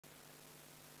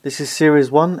This is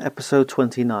Series 1, Episode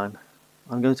 29.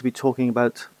 I'm going to be talking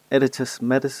about Editas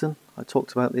Medicine. I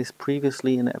talked about this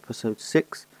previously in Episode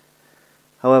 6.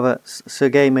 However,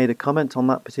 Sergey made a comment on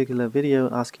that particular video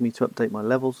asking me to update my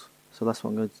levels, so that's what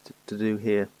I'm going to do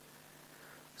here.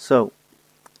 So,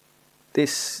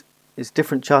 this is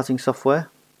different charting software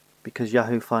because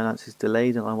Yahoo Finance is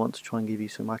delayed and I want to try and give you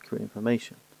some accurate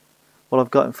information. What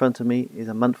I've got in front of me is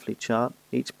a monthly chart.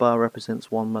 Each bar represents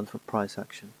 1 month of price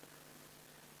action.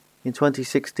 In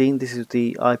 2016, this is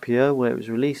the IPO where it was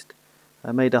released,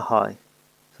 made a high.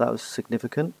 So that was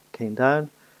significant, came down,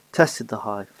 tested the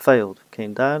high, failed,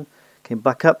 came down, came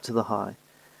back up to the high.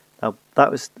 Now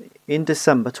that was in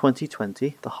December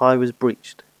 2020, the high was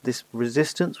breached. This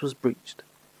resistance was breached.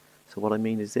 So what I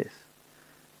mean is this.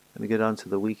 Let me go down to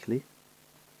the weekly.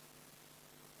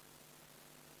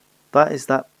 That is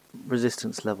that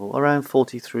resistance level, around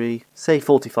 43, say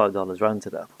 $45,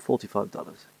 rounded up,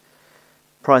 $45.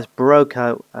 Price broke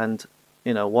out and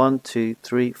 1, 2,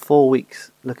 3, 4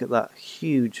 weeks. Look at that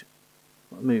huge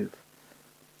move.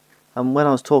 And when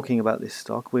I was talking about this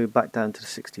stock, we were back down to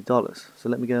 $60. So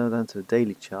let me go down to the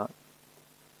daily chart.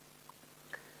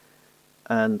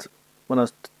 And when I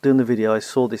was doing the video, I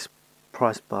saw this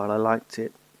price bar and I liked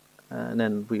it. And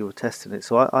then we were testing it.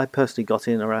 So I personally got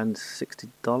in around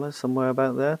 $60, somewhere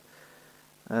about there,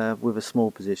 with a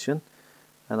small position.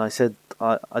 And I said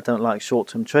I don't like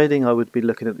short-term trading. I would be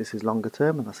looking at this as longer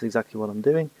term, and that's exactly what I'm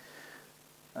doing.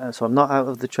 So I'm not out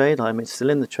of the trade. I'm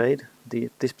still in the trade.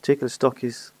 This particular stock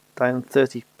is down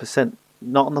 30%,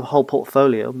 not on the whole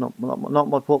portfolio, not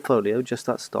my portfolio, just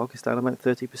that stock. It's down about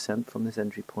 30% from this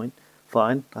entry point.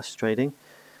 Fine, that's trading.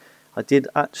 I did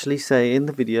actually say in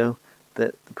the video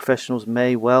that the professionals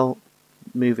may well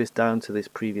move this down to this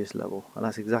previous level, and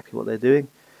that's exactly what they're doing.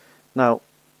 Now,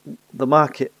 the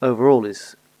market overall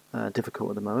is difficult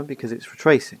at the moment because it's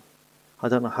retracing. I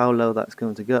don't know how low that's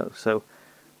going to go. So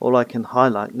all I can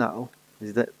highlight now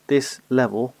is that this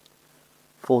level,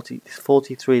 this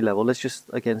 43 level, let's just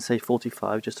again say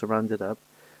 45 just to round it up.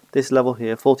 This level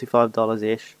here,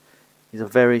 $45-ish, is a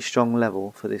very strong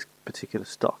level for this particular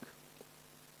stock.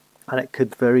 And it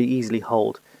could very easily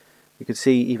hold. You could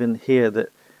see even here that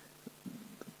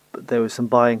there was some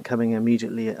buying coming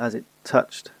immediately as it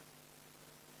touched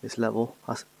this level.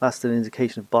 That's an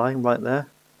indication of buying right there,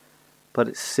 but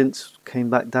it's since came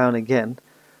back down again.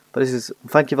 But this is,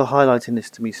 thank you for highlighting this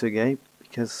to me, Sergey,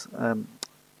 because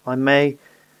I may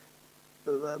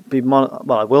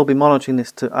I will be monitoring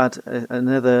this to add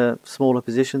another smaller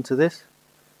position to this,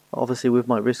 obviously with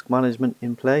my risk management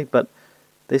in play. But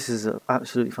this is an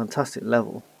absolutely fantastic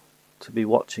level to be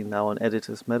watching now on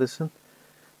Editas Medicine.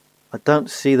 I don't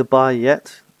see the buy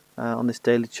yet on this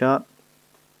daily chart.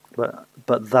 But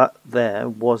that there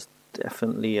was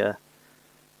definitely a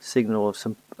signal of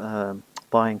some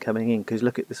buying coming in, because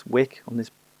look at this wick on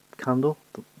this candle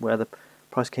where the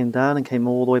price came down and came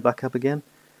all the way back up again.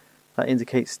 That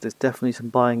indicates there's definitely some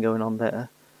buying going on there,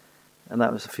 and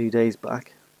that was a few days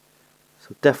back.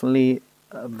 So definitely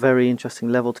a very interesting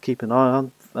level to keep an eye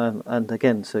on. And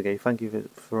again, Sergey, thank you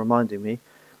for reminding me.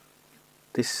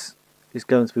 This is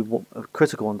going to be a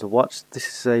critical one to watch. This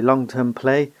is a long-term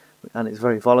play, and it's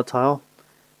very volatile,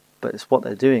 but it's what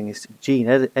they're doing is gene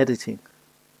editing.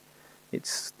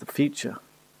 It's the future.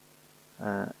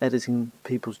 Editing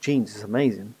people's genes is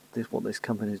amazing. This is what this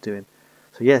company is doing.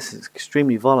 So yes, it's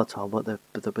extremely volatile, but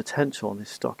the potential on this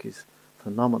stock is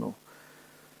phenomenal.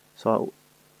 So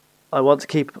I want to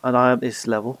keep an eye on this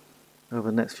level over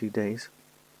the next few days,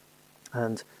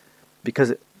 and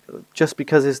just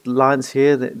because there's lines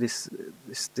here, that this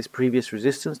previous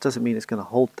resistance doesn't mean it's going to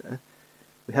hold there.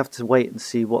 We have to wait and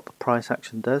see what the price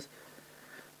action does.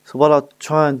 So what I'll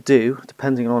try and do,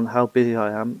 depending on how busy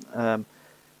I am,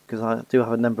 because I do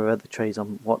have a number of other trades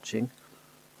I'm watching,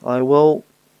 I will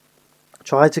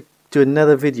try to do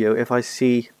another video if I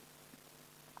see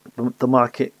the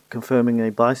market confirming a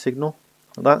buy signal.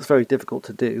 That's very difficult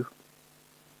to do,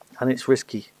 and it's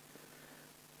risky.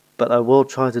 But I will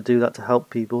try to do that to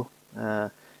help people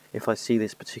if I see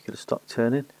this particular stock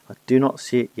turning. I do not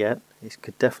see it yet. It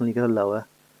could definitely go lower,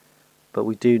 but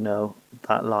we do know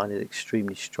that line is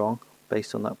extremely strong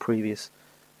based on that previous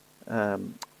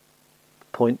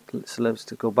point. So let's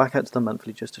go back out to the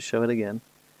monthly just to show it again.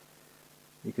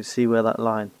 You can see where that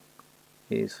line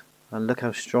is, and look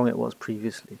how strong it was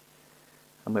previously,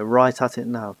 and we're right at it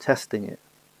now, testing it.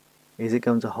 Is it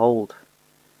going to hold?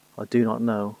 I do not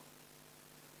know,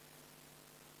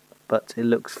 but it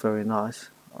looks very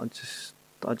nice. I just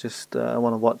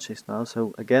want to watch this now.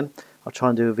 So again, I'll try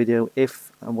and do a video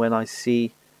if and when I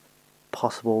see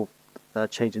possible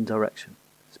change in direction.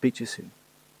 Speak to you soon.